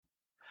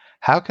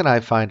How can I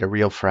find a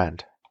real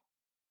friend?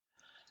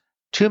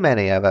 Too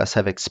many of us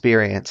have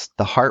experienced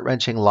the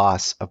heart-wrenching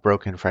loss of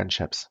broken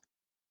friendships.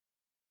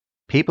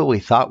 People we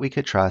thought we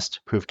could trust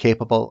prove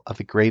capable of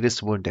the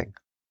greatest wounding,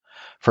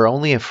 for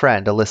only a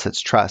friend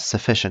elicits trust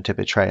sufficient to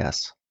betray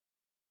us.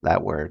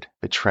 That word,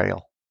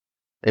 betrayal.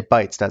 It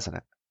bites, doesn't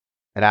it?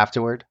 And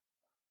afterward,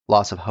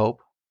 loss of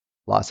hope,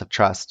 loss of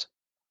trust,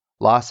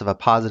 loss of a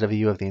positive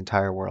view of the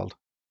entire world.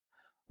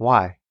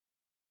 Why?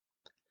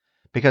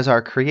 Because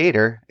our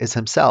Creator is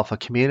Himself a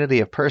community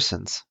of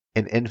persons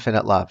in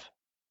infinite love.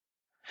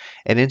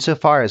 And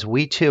insofar as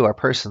we too are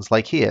persons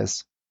like He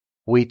is,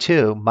 we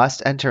too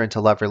must enter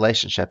into love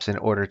relationships in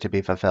order to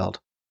be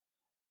fulfilled.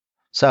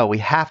 So we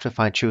have to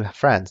find true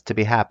friends to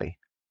be happy.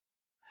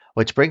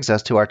 Which brings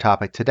us to our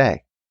topic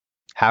today.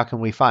 How can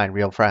we find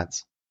real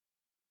friends?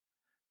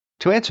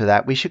 To answer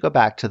that, we should go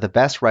back to the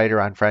best writer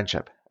on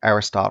friendship,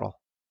 Aristotle.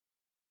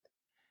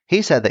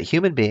 He said that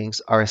human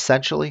beings are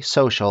essentially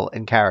social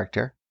in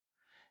character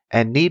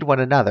and need one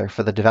another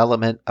for the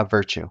development of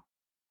virtue,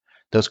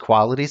 those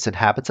qualities and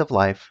habits of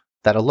life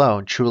that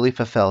alone truly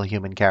fulfill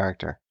human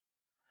character.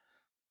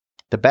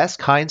 The best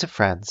kinds of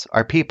friends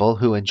are people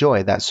who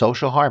enjoy that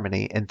social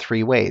harmony in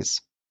three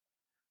ways.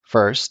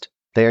 First,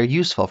 they are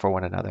useful for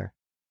one another.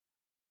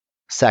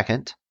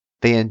 Second,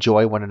 they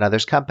enjoy one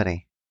another's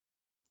company.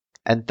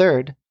 And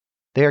third,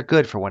 they are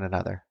good for one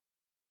another.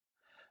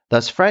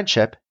 Thus,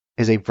 friendship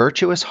is a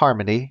virtuous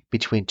harmony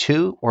between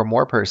two or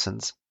more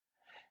persons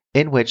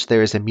in which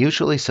there is a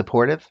mutually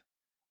supportive,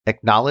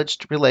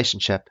 acknowledged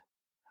relationship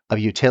of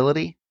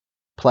utility,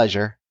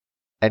 pleasure,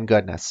 and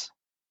goodness.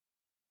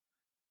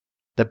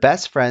 The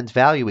best friends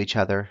value each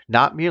other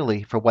not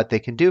merely for what they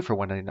can do for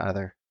one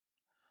another,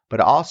 but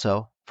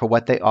also for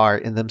what they are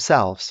in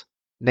themselves,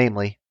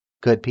 namely,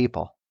 good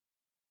people.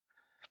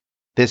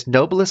 This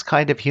noblest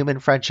kind of human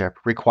friendship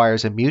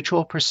requires a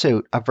mutual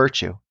pursuit of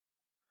virtue,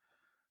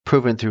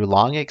 proven through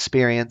long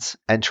experience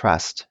and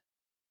trust.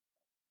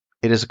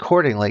 It is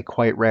accordingly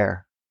quite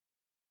rare.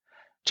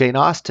 Jane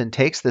Austen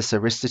takes this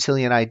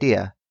Aristotelian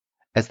idea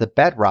as the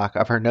bedrock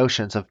of her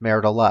notions of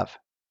marital love,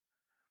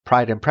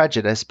 Pride and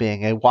Prejudice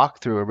being a walk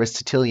through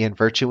Aristotelian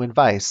virtue and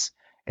vice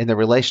in the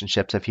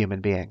relationships of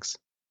human beings.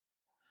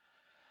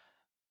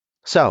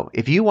 So,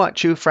 if you want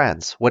true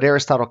friends, what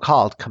Aristotle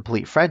called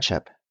complete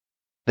friendship,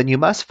 then you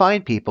must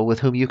find people with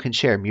whom you can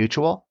share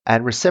mutual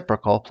and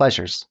reciprocal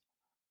pleasures,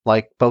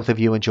 like both of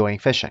you enjoying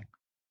fishing,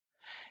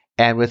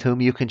 and with whom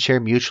you can share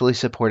mutually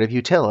supportive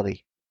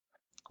utility,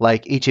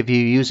 like each of you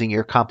using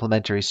your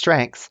complementary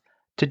strengths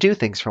to do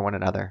things for one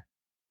another.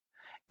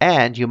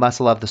 And you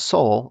must love the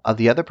soul of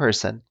the other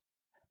person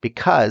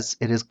because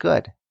it is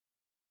good.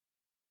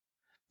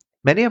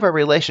 Many of our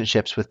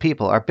relationships with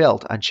people are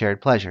built on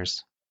shared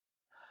pleasures.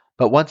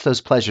 But once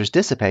those pleasures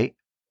dissipate,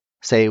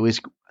 say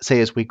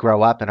as we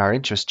grow up and our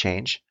interests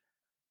change,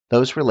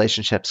 those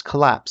relationships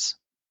collapse.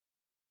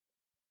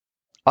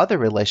 Other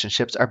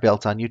relationships are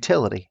built on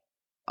utility,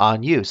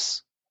 on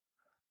use.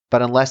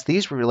 But unless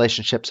these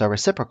relationships are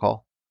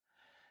reciprocal,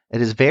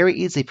 it is very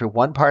easy for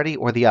one party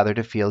or the other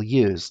to feel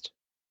used.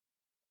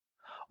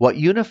 What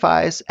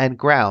unifies and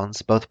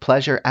grounds both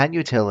pleasure and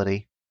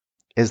utility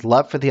is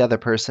love for the other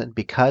person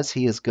because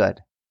he is good.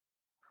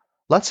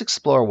 Let's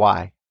explore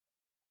why.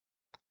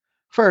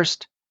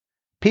 First,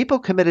 people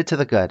committed to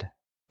the good,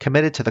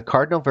 committed to the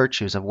cardinal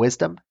virtues of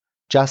wisdom,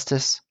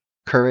 justice,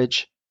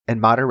 courage,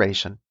 and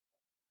moderation,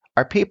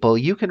 are people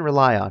you can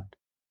rely on.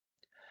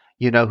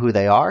 You know who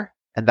they are,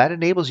 and that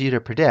enables you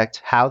to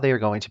predict how they are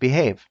going to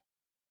behave.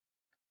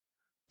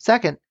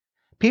 Second,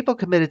 people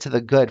committed to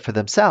the good for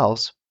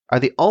themselves are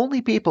the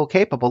only people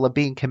capable of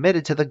being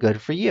committed to the good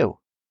for you.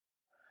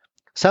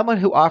 Someone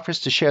who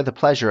offers to share the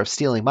pleasure of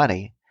stealing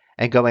money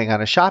and going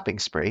on a shopping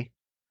spree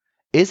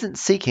isn't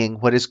seeking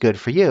what is good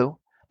for you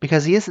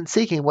because he isn't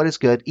seeking what is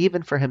good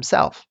even for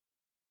himself.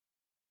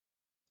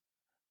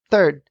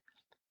 Third,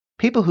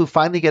 people who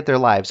finally get their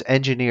lives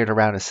engineered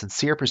around a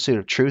sincere pursuit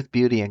of truth,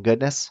 beauty, and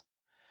goodness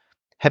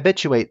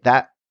habituate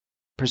that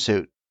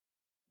pursuit,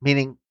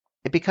 meaning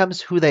it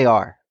becomes who they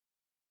are.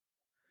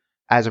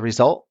 As a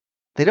result,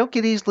 they don't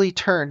get easily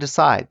turned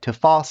aside to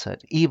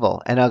falsehood,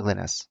 evil, and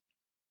ugliness.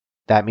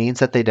 That means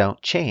that they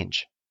don't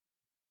change.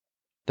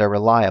 They're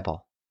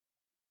reliable.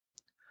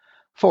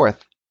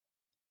 Fourth,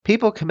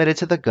 people committed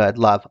to the good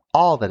love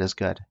all that is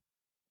good,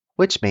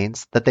 which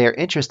means that they are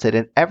interested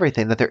in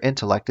everything that their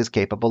intellect is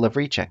capable of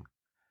reaching.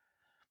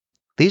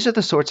 These are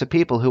the sorts of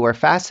people who are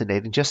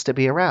fascinating just to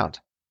be around,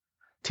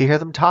 to hear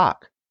them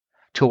talk,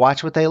 to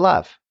watch what they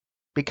love,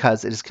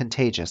 because it is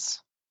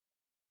contagious.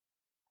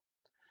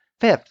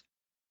 Fifth,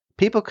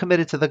 people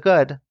committed to the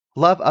good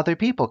love other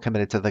people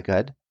committed to the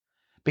good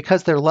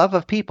because their love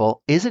of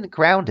people isn't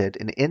grounded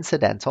in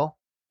incidental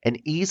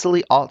and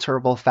easily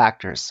alterable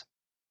factors.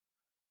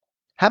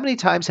 How many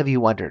times have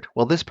you wondered,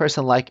 will this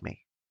person like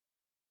me?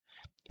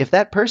 If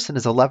that person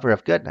is a lover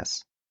of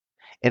goodness,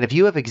 and if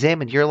you have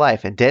examined your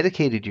life and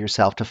dedicated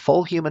yourself to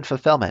full human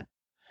fulfillment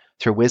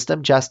through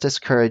wisdom, justice,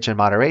 courage, and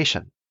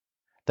moderation,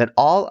 then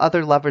all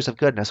other lovers of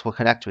goodness will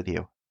connect with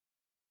you.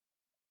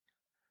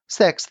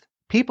 Sixth,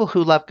 People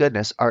who love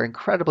goodness are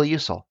incredibly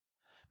useful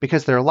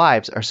because their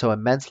lives are so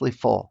immensely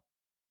full.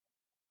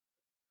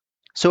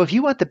 So if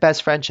you want the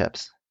best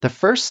friendships, the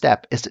first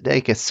step is to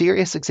take a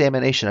serious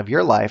examination of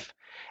your life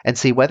and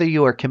see whether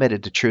you are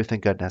committed to truth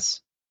and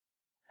goodness.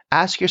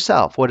 Ask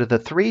yourself, what are the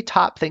 3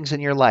 top things in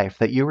your life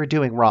that you are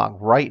doing wrong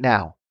right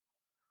now?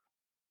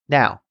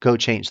 Now, go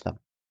change them.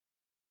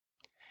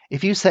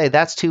 If you say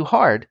that's too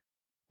hard,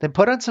 then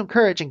put on some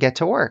courage and get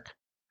to work.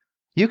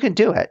 You can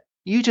do it,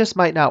 you just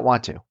might not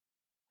want to.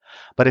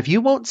 But if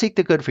you won't seek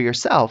the good for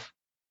yourself,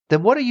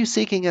 then what are you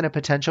seeking in a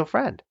potential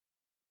friend?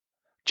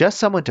 Just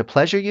someone to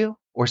pleasure you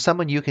or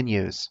someone you can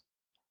use?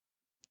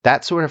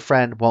 That sort of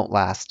friend won't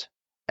last,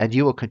 and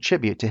you will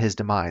contribute to his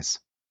demise.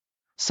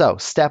 So,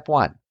 step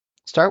 1,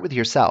 start with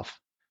yourself.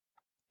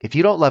 If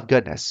you don't love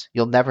goodness,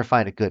 you'll never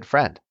find a good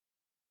friend.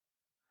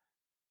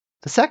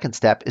 The second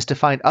step is to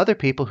find other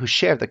people who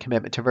share the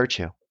commitment to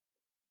virtue.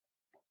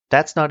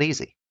 That's not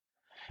easy,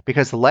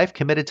 because the life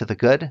committed to the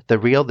good, the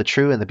real, the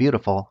true, and the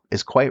beautiful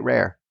is quite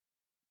rare.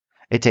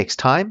 It takes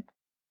time,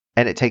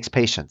 and it takes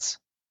patience.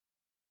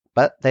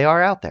 But they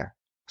are out there,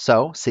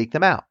 so seek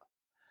them out.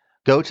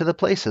 Go to the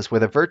places where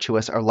the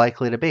virtuous are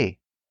likely to be.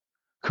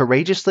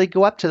 Courageously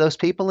go up to those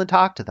people and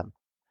talk to them,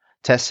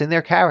 testing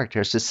their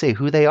characters to see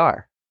who they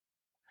are.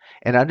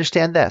 And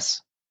understand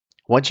this,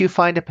 once you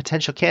find a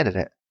potential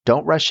candidate,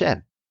 don't rush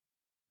in.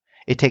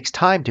 It takes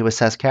time to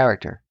assess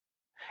character.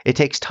 It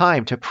takes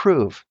time to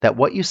prove that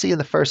what you see in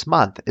the first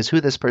month is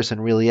who this person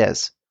really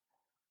is.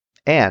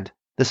 And,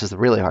 this is the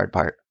really hard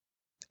part,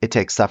 it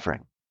takes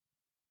suffering.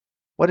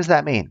 What does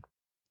that mean?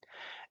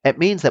 It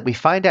means that we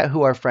find out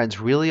who our friends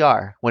really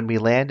are when we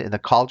land in the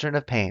cauldron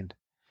of pain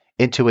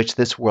into which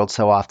this world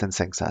so often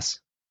sinks us.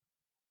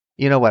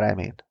 You know what I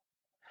mean.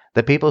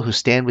 The people who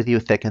stand with you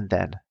thick and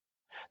thin.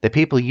 The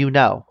people you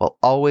know will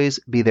always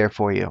be there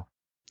for you,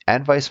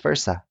 and vice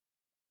versa.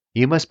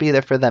 You must be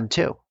there for them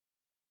too.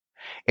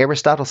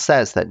 Aristotle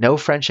says that no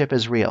friendship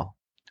is real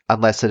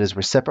unless it is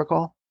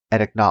reciprocal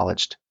and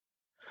acknowledged,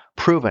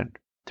 proven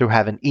through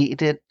having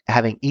eaten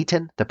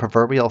the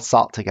proverbial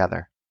salt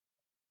together.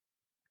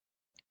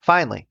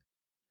 Finally,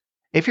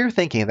 if you're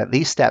thinking that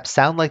these steps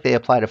sound like they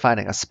apply to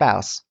finding a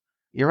spouse,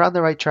 you're on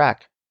the right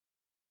track.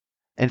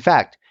 In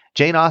fact,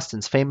 Jane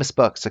Austen's famous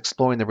books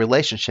exploring the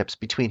relationships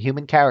between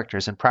human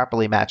characters in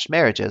properly matched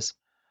marriages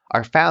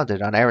are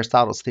founded on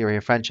Aristotle's theory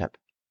of friendship.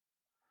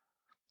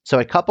 So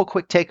a couple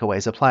quick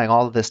takeaways applying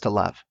all of this to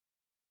love.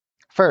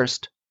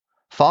 First,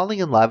 falling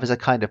in love is a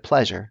kind of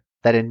pleasure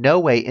that in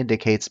no way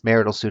indicates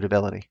marital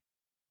suitability.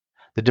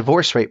 The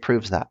divorce rate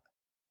proves that.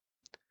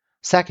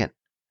 Second,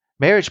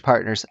 marriage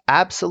partners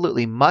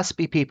absolutely must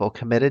be people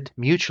committed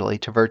mutually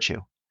to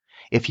virtue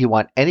if you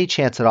want any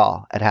chance at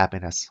all at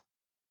happiness.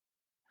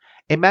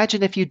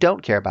 Imagine if you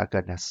don't care about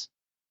goodness.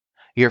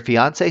 Your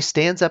fiancé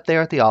stands up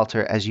there at the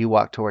altar as you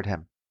walk toward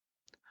him.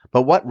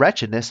 But what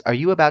wretchedness are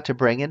you about to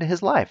bring into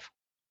his life?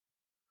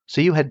 So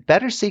you had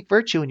better seek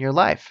virtue in your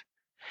life,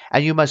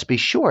 and you must be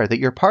sure that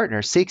your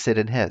partner seeks it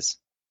in his.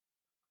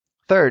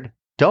 Third,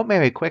 don't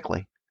marry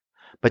quickly,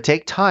 but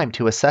take time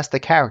to assess the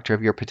character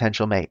of your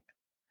potential mate.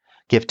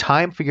 Give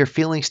time for your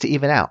feelings to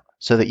even out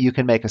so that you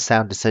can make a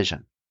sound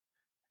decision.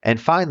 And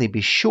finally,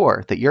 be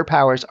sure that your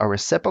powers are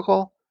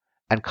reciprocal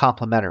and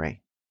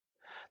complementary,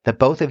 that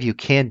both of you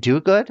can do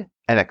good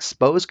and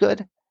expose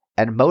good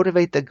and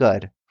motivate the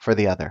good for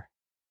the other.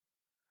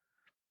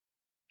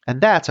 And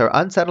that's our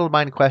unsettled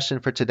mind question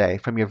for today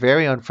from your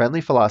very own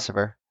friendly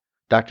philosopher,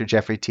 Dr.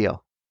 Jeffrey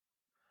Tiel.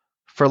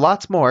 For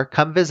lots more,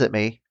 come visit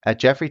me at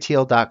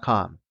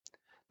jeffreytiel.com.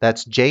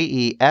 That's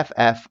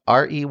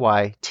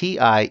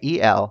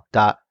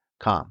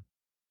JEFFREYTIEL.com.